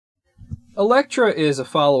Elektra is a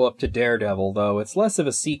follow-up to Daredevil, though it's less of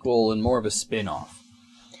a sequel and more of a spin-off.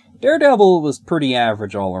 Daredevil was pretty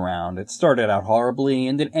average all around. It started out horribly,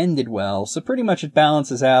 and it ended well, so pretty much it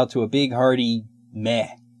balances out to a big, hearty meh.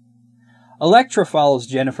 Elektra follows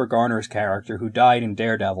Jennifer Garner's character, who died in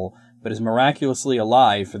Daredevil, but is miraculously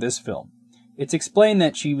alive for this film. It's explained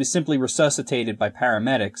that she was simply resuscitated by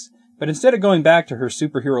paramedics, but instead of going back to her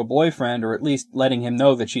superhero boyfriend, or at least letting him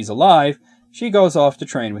know that she's alive, she goes off to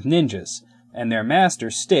train with ninjas, and their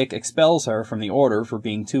master, Stick, expels her from the Order for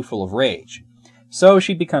being too full of rage. So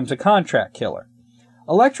she becomes a contract killer.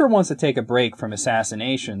 Elektra wants to take a break from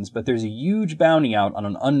assassinations, but there's a huge bounty out on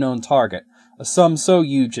an unknown target, a sum so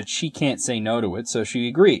huge that she can't say no to it, so she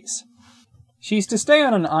agrees. She's to stay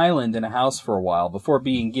on an island in a house for a while before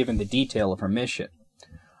being given the detail of her mission.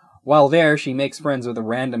 While there, she makes friends with a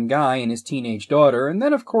random guy and his teenage daughter, and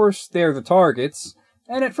then of course they're the targets,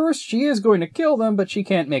 and at first she is going to kill them, but she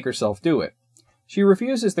can't make herself do it. She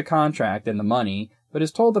refuses the contract and the money, but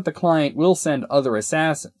is told that the client will send other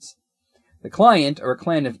assassins. The client are a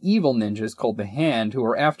clan of evil ninjas called the Hand who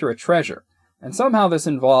are after a treasure, and somehow this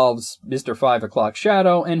involves Mr. 5 O'Clock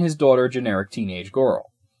Shadow and his daughter, generic teenage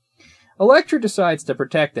girl. Elektra decides to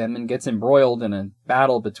protect them and gets embroiled in a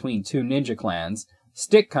battle between two ninja clans.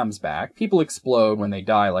 Stick comes back, people explode when they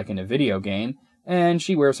die like in a video game, and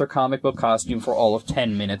she wears her comic book costume for all of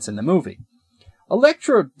 10 minutes in the movie.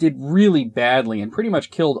 Elektra did really badly and pretty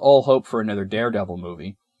much killed all hope for another Daredevil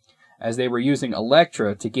movie, as they were using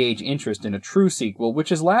Elektra to gauge interest in a true sequel,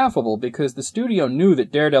 which is laughable because the studio knew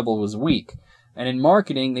that Daredevil was weak, and in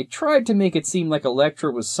marketing they tried to make it seem like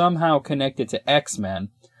Elektra was somehow connected to X-Men,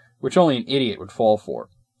 which only an idiot would fall for.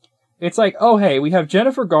 It's like, oh hey, we have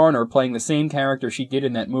Jennifer Garner playing the same character she did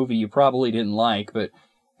in that movie you probably didn't like, but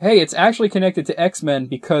hey, it's actually connected to X-Men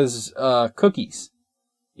because, cookies.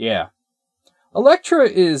 Yeah. Elektra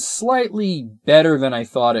is slightly better than I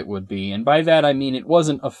thought it would be, and by that I mean it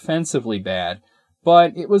wasn't offensively bad,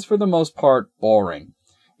 but it was for the most part boring.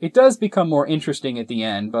 It does become more interesting at the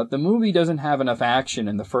end, but the movie doesn't have enough action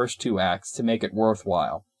in the first two acts to make it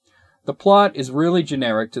worthwhile. The plot is really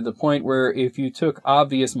generic to the point where if you took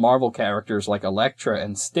obvious Marvel characters like Elektra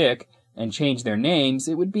and Stick and changed their names,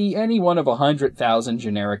 it would be any one of 100,000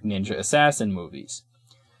 generic ninja assassin movies.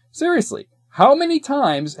 Seriously, how many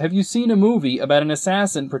times have you seen a movie about an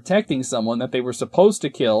assassin protecting someone that they were supposed to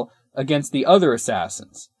kill against the other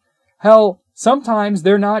assassins? Hell, sometimes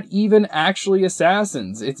they're not even actually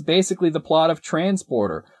assassins. It's basically the plot of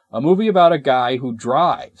Transporter, a movie about a guy who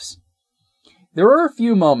drives. There are a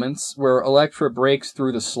few moments where Elektra breaks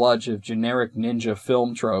through the sludge of generic ninja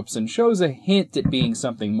film tropes and shows a hint at being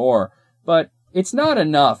something more, but it's not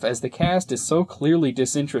enough as the cast is so clearly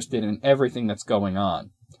disinterested in everything that's going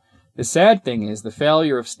on. The sad thing is the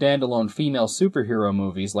failure of standalone female superhero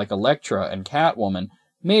movies like Elektra and Catwoman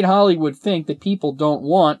made Hollywood think that people don't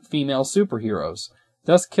want female superheroes,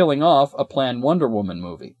 thus killing off a planned Wonder Woman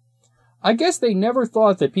movie. I guess they never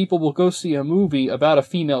thought that people will go see a movie about a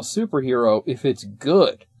female superhero if it's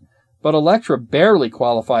good, but Elektra barely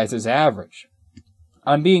qualifies as average.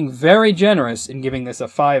 I'm being very generous in giving this a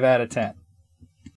 5 out of 10.